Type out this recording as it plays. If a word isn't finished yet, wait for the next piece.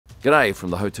G'day from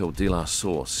the Hotel de la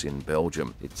Source in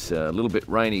Belgium. It's a little bit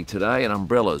rainy today and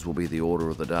umbrellas will be the order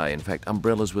of the day. In fact,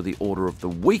 umbrellas were the order of the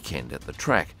weekend at the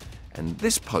track. And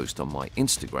this post on my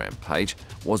Instagram page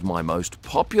was my most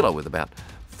popular with about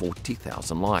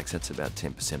 40,000 likes. That's about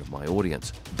 10% of my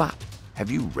audience. But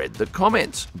have you read the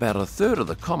comments? About a third of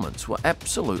the comments were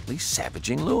absolutely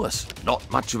savaging Lewis. Not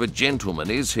much of a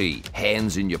gentleman, is he?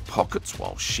 Hands in your pockets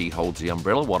while she holds the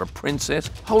umbrella. What a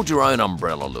princess. Hold your own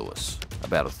umbrella, Lewis.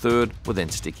 About a third were then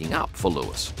sticking up for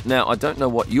Lewis. Now, I don't know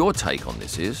what your take on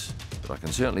this is, but I can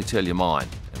certainly tell you mine,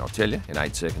 and I'll tell you in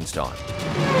 8 seconds' time.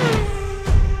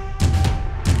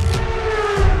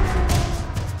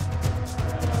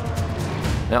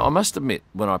 Now, I must admit,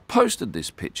 when I posted this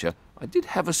picture, I did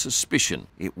have a suspicion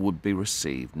it would be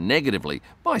received negatively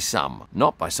by some,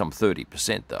 not by some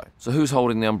 30% though. So who's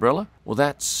holding the umbrella? Well,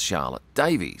 that's Charlotte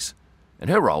Davies, and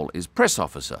her role is press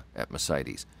officer at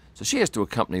Mercedes. So she has to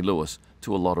accompany Lewis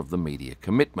to a lot of the media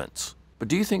commitments. But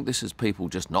do you think this is people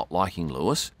just not liking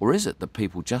Lewis? Or is it that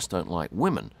people just don't like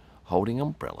women holding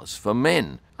umbrellas for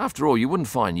men? After all, you wouldn't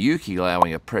find Yuki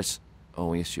allowing a press...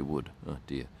 Oh, yes, you would. Oh,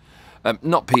 dear.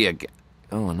 Not Pierre...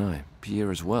 Oh, no,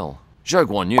 Pierre as well. Zhou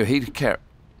Guanyu, he'd carry...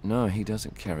 No, he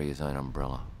doesn't carry his own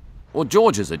umbrella. Well,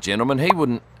 George is a gentleman. He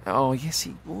wouldn't... Oh, yes,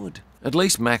 he would. At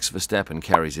least Max Verstappen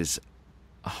carries his...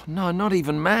 Oh, no, not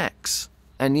even Max.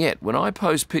 And yet, when I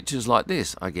post pictures like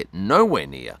this, I get nowhere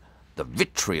near the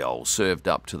vitriol served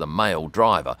up to the male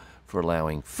driver for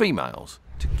allowing females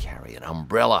to carry an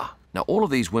umbrella. Now, all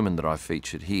of these women that I've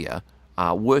featured here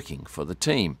are working for the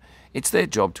team. It's their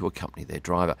job to accompany their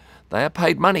driver. They are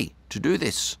paid money to do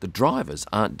this. The drivers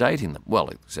aren't dating them. Well,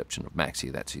 with the exception of Max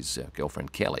here, that's his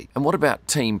girlfriend Kelly. And what about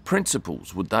team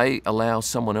principals? Would they allow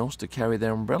someone else to carry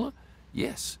their umbrella?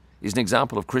 Yes. Here's an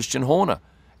example of Christian Horner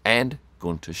and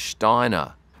Gunther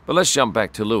Steiner. But let's jump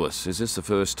back to Lewis. Is this the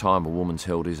first time a woman's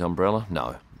held his umbrella?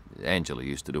 No. Angela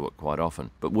used to do it quite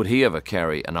often. But would he ever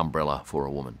carry an umbrella for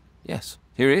a woman? Yes.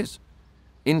 Here he is.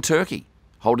 In Turkey,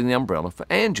 holding the umbrella for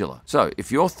Angela. So,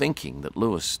 if you're thinking that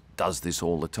Lewis does this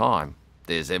all the time,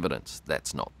 there's evidence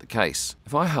that's not the case.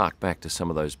 If I hark back to some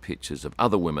of those pictures of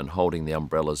other women holding the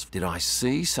umbrellas, did I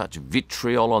see such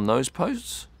vitriol on those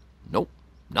posts? Nope.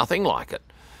 Nothing like it.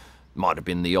 Might have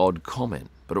been the odd comment,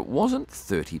 but it wasn't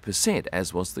 30%,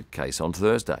 as was the case on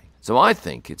Thursday. So I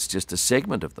think it's just a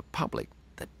segment of the public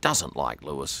that doesn't like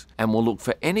Lewis and will look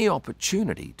for any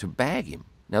opportunity to bag him.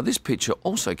 Now, this picture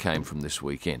also came from this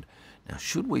weekend. Now,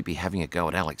 should we be having a go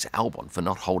at Alex Albon for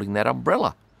not holding that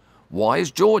umbrella? Why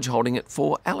is George holding it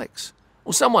for Alex?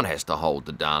 Well, someone has to hold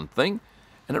the darn thing,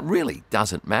 and it really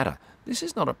doesn't matter. This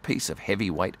is not a piece of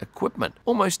heavyweight equipment.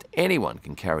 Almost anyone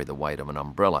can carry the weight of an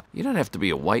umbrella. You don't have to be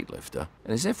a weightlifter.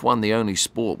 And is F1 the only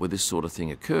sport where this sort of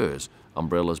thing occurs,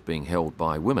 umbrellas being held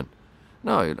by women?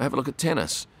 No, have a look at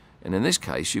tennis. And in this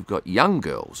case, you've got young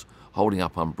girls holding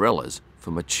up umbrellas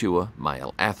for mature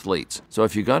male athletes. So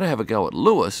if you're going to have a go at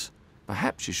Lewis,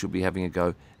 perhaps you should be having a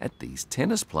go at these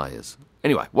tennis players.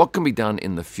 Anyway, what can be done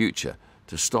in the future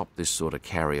to stop this sort of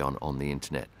carry-on on the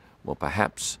internet? Well,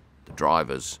 perhaps the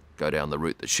drivers go down the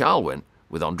route that Charles went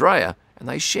with Andrea, and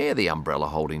they share the umbrella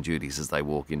holding duties as they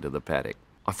walk into the paddock.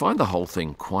 I find the whole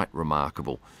thing quite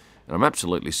remarkable, and I'm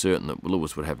absolutely certain that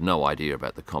Lewis would have no idea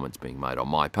about the comments being made on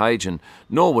my page, and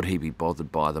nor would he be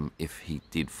bothered by them if he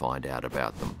did find out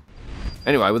about them.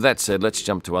 Anyway, with that said, let's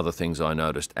jump to other things I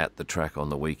noticed at the track on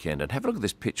the weekend, and have a look at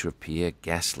this picture of Pierre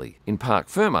Gasly in Parc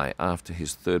Fermé after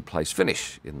his third-place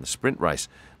finish in the sprint race.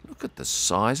 Look at the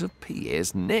size of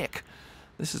Pierre's neck.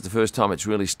 This is the first time it's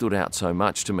really stood out so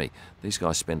much to me. These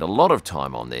guys spend a lot of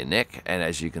time on their neck, and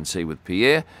as you can see with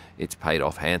Pierre, it's paid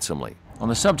off handsomely. On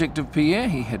the subject of Pierre,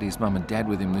 he had his mum and dad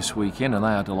with him this weekend, and they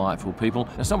are delightful people.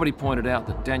 Now, somebody pointed out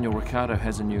that Daniel Ricciardo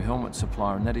has a new helmet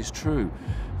supplier, and that is true.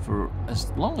 For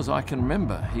as long as I can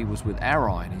remember, he was with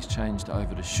Arai, and he's changed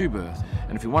over to Schubert.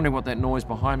 And if you're wondering what that noise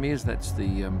behind me is, that's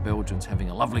the Belgians having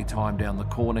a lovely time down the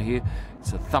corner here.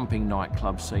 It's a thumping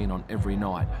nightclub scene on every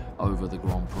night over the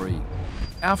Grand Prix.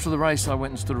 After the race, I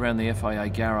went and stood around the FIA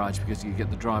garage because you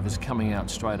get the drivers coming out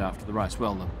straight after the race.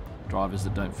 Well, the drivers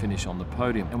that don't finish on the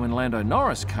podium. And when Lando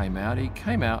Norris came out, he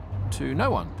came out to no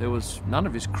one. There was none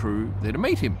of his crew there to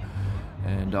meet him.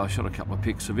 And I shot a couple of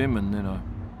pics of him, and then I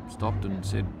stopped and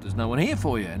said, "There's no one here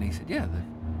for you." And he said, "Yeah, they're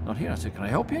not here." I said, "Can I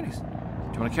help you?" And he said,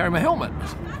 "Do you want to carry my helmet?" And I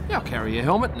said, "Yeah, I'll carry your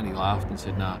helmet." And he laughed and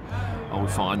said, "Nah, I will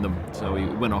find them." So he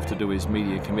went off to do his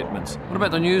media commitments. What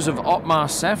about the news of Otmar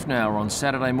Safnauer on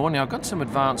Saturday morning? I got some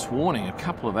advance warning a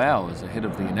couple of hours ahead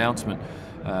of the announcement.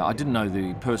 I didn't know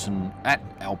the person at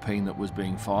Alpine that was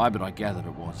being fired, but I gathered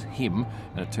it was him,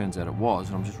 and it turns out it was.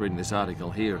 And I'm just reading this article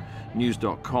here,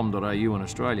 news.com.au in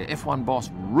Australia. F1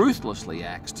 boss ruthlessly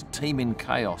axed, team in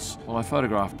chaos. Well, I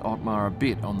photographed Otmar a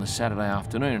bit on the Saturday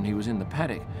afternoon, and he was in the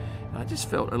paddock. And I just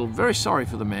felt a little very sorry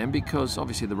for the man, because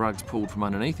obviously the rug's pulled from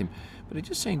underneath him, but he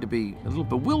just seemed to be a little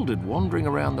bewildered wandering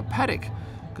around the paddock,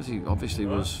 because he obviously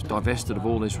was divested of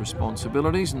all his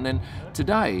responsibilities. And then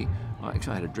today, I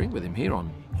actually had a drink with him here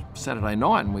on Saturday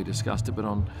night and we discussed it, but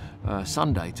on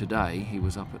Sunday today he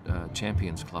was up at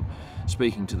Champions Club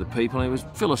speaking to the people, and he was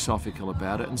philosophical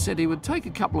about it and said he would take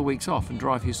a couple of weeks off and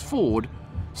drive his Ford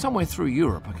somewhere through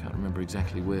Europe. I can't remember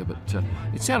exactly where, but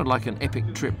it sounded like an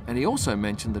epic trip. And he also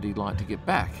mentioned that he'd like to get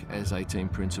back as a team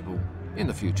principal in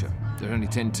the future. There are only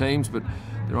 10 teams, but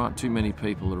there aren't too many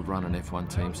people that have run an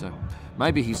F1 team, so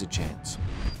maybe he's a chance.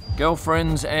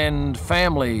 Girlfriends and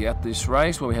family at this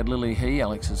race. Well, we had Lily He,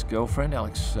 Alex's girlfriend.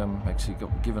 Alex actually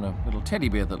got given a little teddy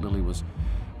bear that Lily was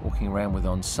walking around with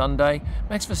on Sunday.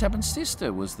 Max Verstappen's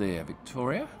sister was there,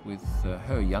 Victoria, with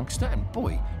her youngster, and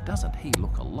boy, doesn't he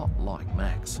look a lot like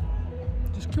Max.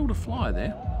 Just killed a fly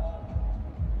there.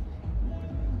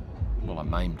 Well, I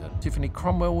maimed it. Tiffany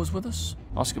Cromwell was with us.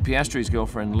 Oscar Piastri's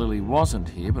girlfriend Lily wasn't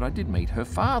here, but I did meet her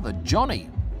father, Johnny.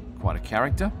 Quite a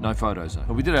character. No photos though.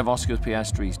 But we did have Oscar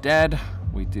Piastri's dad.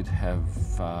 We did have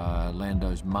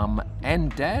Lando's mum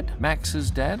and dad.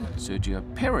 Max's dad, Sergio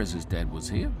Perez's dad, was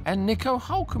here. And Nico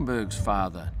Hulkenberg's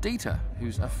father, Dieter,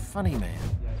 who's a funny man.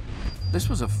 This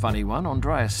was a funny one.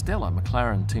 Andrea Stella,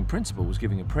 McLaren team principal, was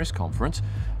giving a press conference.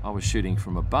 I was shooting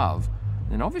from above.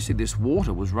 And obviously this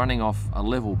water was running off a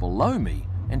level below me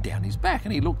and down his back.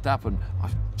 And he looked up and I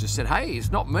just said, "Hey,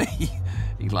 it's not me."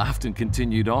 He laughed and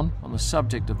continued on. On the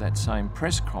subject of that same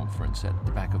press conference at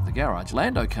the back of the garage,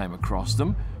 Lando came across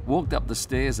them, walked up the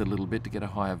stairs a little bit to get a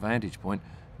higher vantage point,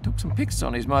 took some pics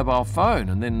on his mobile phone,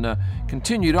 and then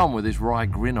continued on with his wry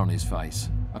grin on his face.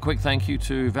 A quick thank you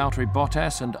to Valtteri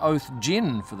Bottas and Oath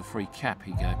Gin for the free cap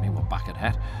he gave me, well, bucket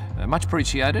hat. Much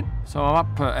appreciated. So I'm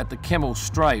up at the Kemmel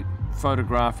Straight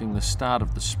photographing the start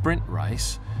of the sprint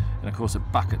race. And of course it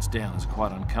buckets down, it's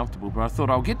quite uncomfortable, but I thought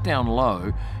I'll get down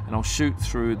low and I'll shoot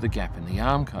through the gap in the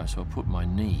armco. So I put my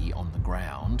knee on the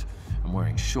ground, I'm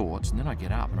wearing shorts, and then I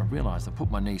get up and I realised I put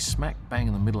my knee smack bang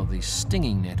in the middle of these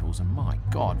stinging nettles, and my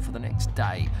God, for the next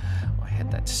day I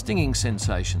had that stinging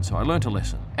sensation, so I learnt a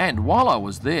lesson. And while I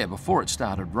was there, before it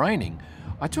started raining,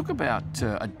 I took about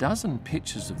a dozen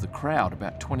pictures of the crowd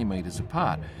about 20 metres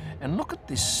apart. And look at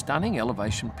this stunning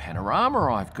elevation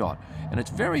panorama I've got. And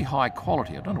it's very high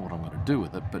quality. I don't know what I'm going to do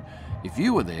with it, but if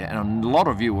you were there, and a lot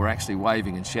of you were actually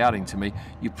waving and shouting to me,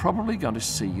 you're probably going to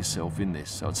see yourself in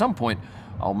this. So at some point,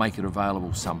 I'll make it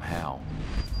available somehow.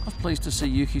 I was pleased to see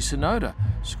Yuki Tsunoda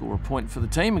score a point for the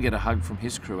team and get a hug from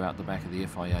his crew out the back of the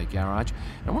FIA garage.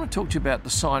 And I want to talk to you about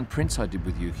the signed prints I did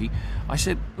with Yuki. I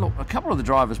said, look, a couple of the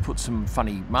drivers put some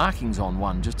funny markings on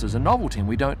one just as a novelty, and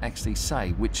we don't actually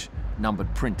say which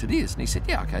numbered print it is. And he said,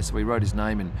 yeah, okay. So he wrote his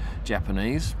name in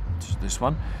Japanese, this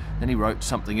one. Then he wrote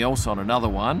something else on another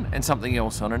one and something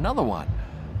else on another one.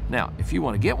 Now, if you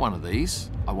want to get one of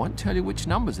these, I won't tell you which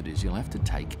numbers it is. You'll have to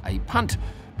take a punt.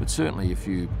 But certainly if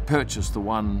you purchase the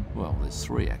one, well, there's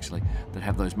 3 actually, that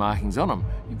have those markings on them,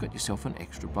 you've got yourself an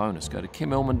extra bonus. Go to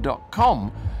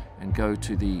kimellman.com and go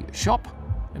to the shop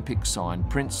and pick signed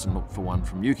prints and look for one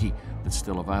from Yuki that's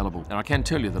still available. And I can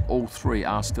tell you that all 3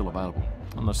 are still available.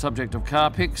 On the subject of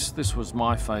car pics, this was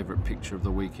my favourite picture of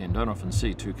the weekend. Don't often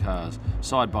see 2 cars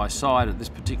side by side at this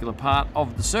particular part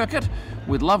of the circuit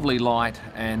with lovely light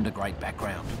and a great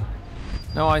background.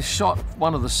 Now, I shot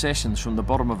one of the sessions from the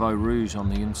bottom of Eau Rouge on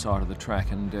the inside of the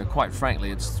track, and quite frankly,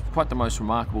 it's quite the most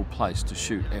remarkable place to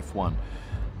shoot F1.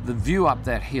 The view up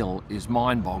that hill is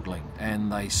mind-boggling, and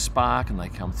they spark and they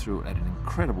come through at an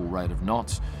incredible rate of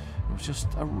knots. It was just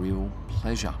a real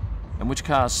pleasure. And which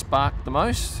cars sparked the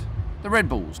most? The Red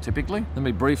Bulls, typically. Let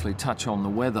me briefly touch on the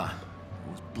weather.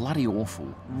 It was bloody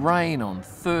awful. Rain on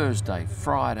Thursday,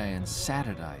 Friday and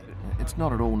Saturday. It's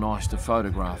not at all nice to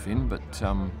photograph in, but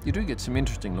you do get some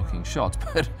interesting looking shots.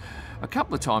 But a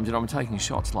couple of times, I'm taking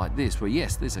shots like this, where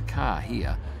yes, there's a car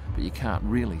here, but you can't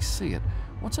really see it.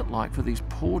 What's it like for these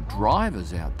poor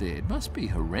drivers out there? It must be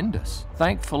horrendous.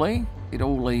 Thankfully, it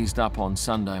all eased up on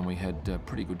Sunday and we had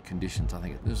pretty good conditions. I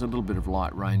think there was a little bit of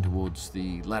light rain towards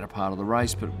the latter part of the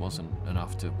race, but it wasn't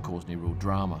enough to cause any real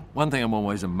drama. One thing I'm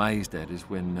always amazed at is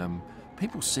when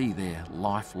people see their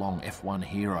lifelong F1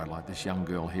 hero, like this young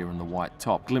girl here in the white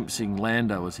top, glimpsing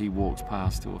Lando as he walks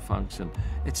past to a function.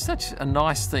 It's such a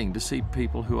nice thing to see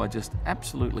people who are just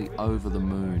absolutely over the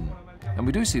moon. And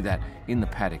we do see that in the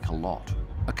paddock a lot.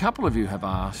 A couple of you have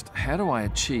asked, how do I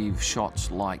achieve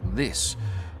shots like this?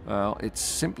 Well, it's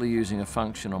simply using a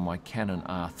function on my Canon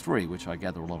R3, which I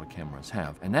gather a lot of cameras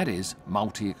have, and that is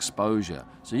multi-exposure.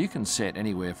 So you can set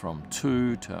anywhere from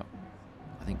 2 to,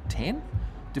 I think, 10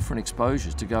 different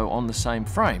exposures to go on the same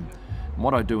frame. And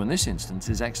what I do in this instance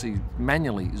is actually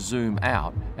manually zoom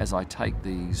out as I take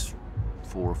these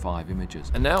 4 or 5 images.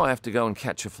 And now I have to go and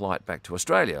catch a flight back to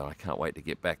Australia. I can't wait to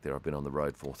get back there. I've been on the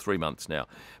road for 3 months now.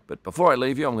 But before I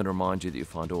leave you, I'm going to remind you that you'll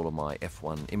find all of my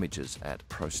F1 images at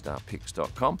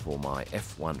prostarpics.com for my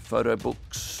F1 photo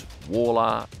books, wall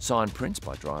art, signed prints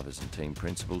by drivers and team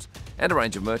principals, and a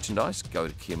range of merchandise. Go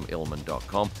to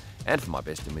kimillman.com. And for my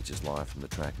best images live from the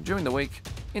track and during the week,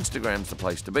 Instagram's the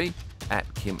place to be,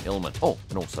 at Kim Illman. Oh,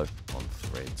 and also on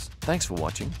Threads. Thanks for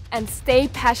watching. And stay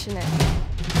passionate.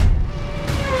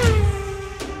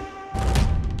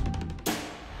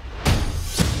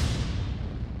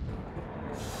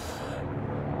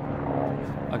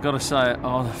 I gotta say,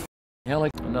 oh,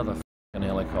 another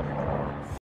helicopter.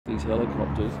 These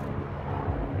helicopters.